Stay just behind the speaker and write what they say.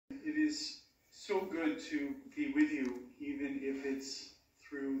is so good to be with you, even if it's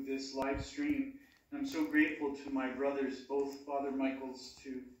through this live stream. I'm so grateful to my brothers, both Father Michaels,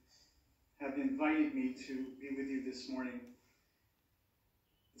 to have invited me to be with you this morning.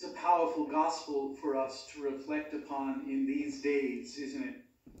 It's a powerful gospel for us to reflect upon in these days, isn't it?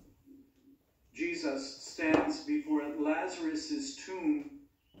 Jesus stands before Lazarus' tomb,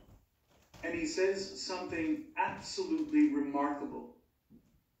 and he says something absolutely remarkable.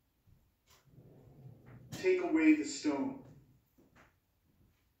 Take away the stone.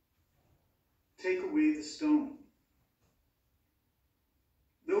 Take away the stone.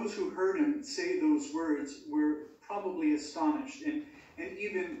 Those who heard him say those words were probably astonished, and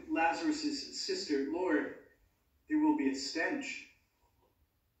even Lazarus' sister, Lord, there will be a stench.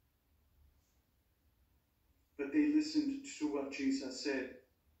 But they listened to what Jesus said,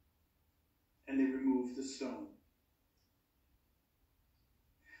 and they removed the stone.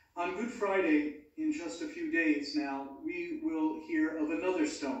 On Good Friday, in just a few days now, we will hear of another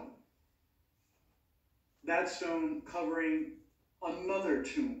stone. That stone covering another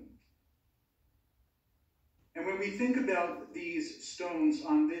tomb. And when we think about these stones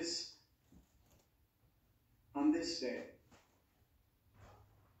on this day,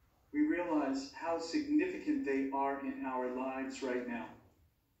 we realize how significant they are in our lives right now.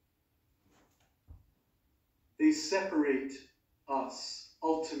 They separate us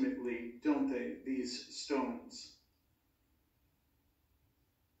ultimately, don't they, these stones?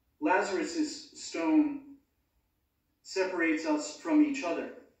 Lazarus' stone separates us from each other.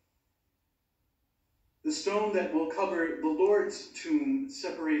 The stone that will cover the Lord's tomb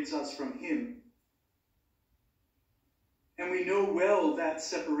separates us from him. And we know well that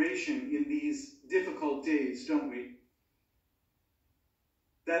separation in these difficult days, don't we?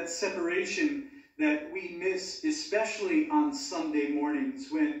 That separation that we miss, especially on Sunday mornings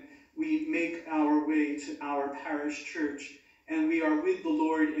when we make our way to our parish church and we are with the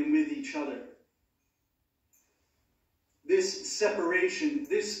Lord and with each other. This separation,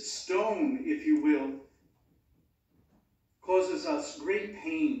 this stone, if you will, causes us great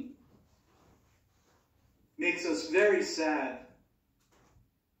pain, makes us very sad,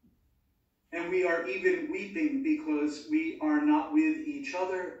 and we are even weeping because we are not with each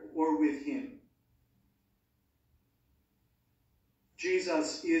other or with him.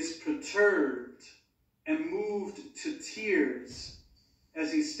 Jesus is perturbed and moved to tears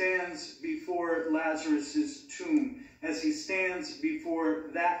as he stands before Lazarus' tomb, as he stands before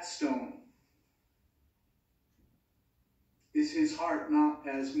that stone. Is his heart not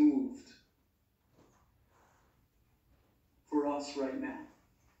as moved for us right now?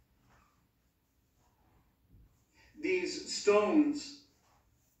 These stones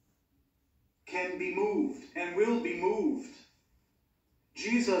can be moved and will be moved.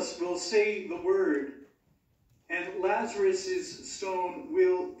 Jesus will say the word, and Lazarus' stone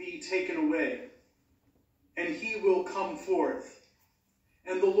will be taken away, and he will come forth.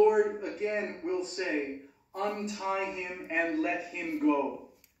 And the Lord again will say, untie him and let him go.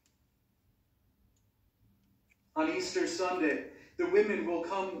 On Easter Sunday, the women will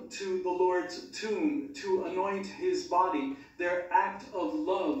come to the Lord's tomb to anoint his body, their act of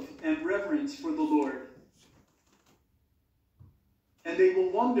love and reverence for the Lord. And they will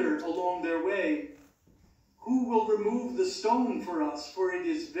wonder along their way, who will remove the stone for us, for it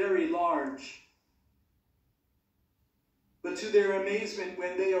is very large. But to their amazement,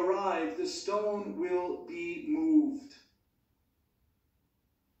 when they arrive, the stone will be moved.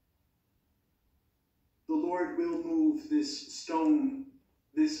 The Lord will move this stone,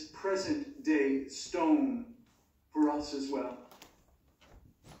 this present day stone, for us as well.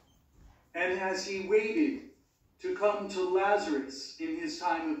 And as he waited to come to Lazarus in his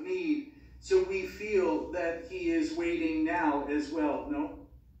time of need, so we feel that he is waiting now as well, no?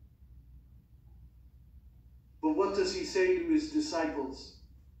 But what does he say to his disciples?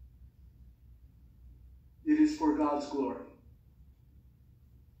 It is for God's glory.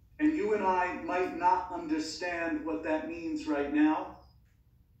 And you and I might not understand what that means right now,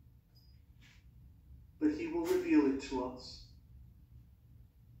 but he will reveal it to us.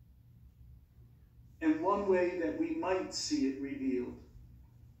 And one way that we might see it revealed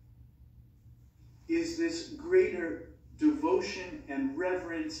is this greater devotion and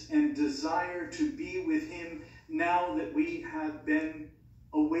reverence and desire to be with him now that we have been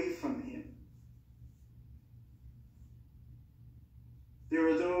away from him. There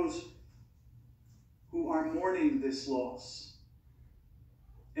are those who are mourning this loss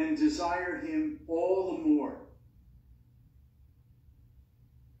and desire him all the more.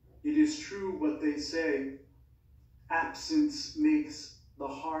 It is true what they say, absence makes the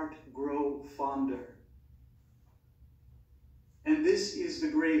heart grow fonder. And this is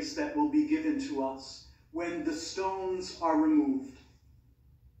the grace that will be given to us when the stones are removed,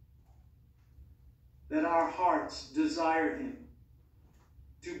 that our hearts desire him,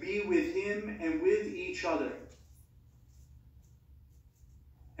 to be with him and with each other.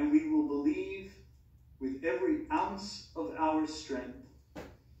 And we will believe with every ounce of our strength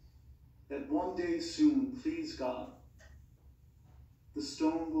that one day soon, please God, the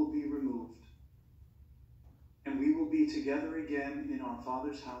stone will be removed, and we will be together again in our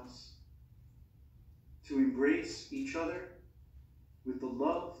Father's house to embrace each other with the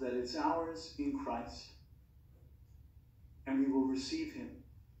love that is ours in Christ, and we will receive him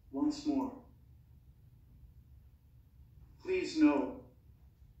once more. Please know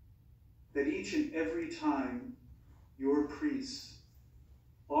that each and every time your priests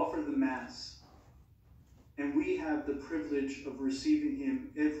offer the Mass, and we have the privilege of receiving him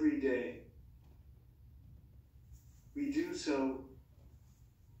every day, we do so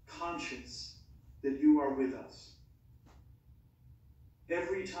conscious that you are with us.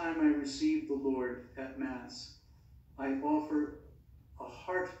 Every time I receive the Lord at Mass, I offer a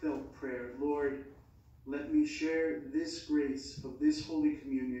heartfelt prayer. Lord, let me share this grace of this Holy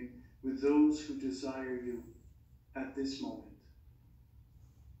Communion with those who desire you at this moment.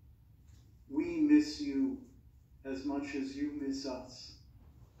 We miss you as much as you miss us,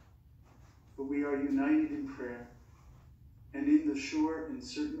 but we are united in prayer and in the sure and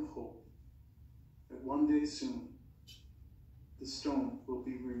certain hope that one day soon the stone will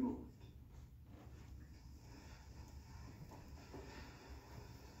be removed.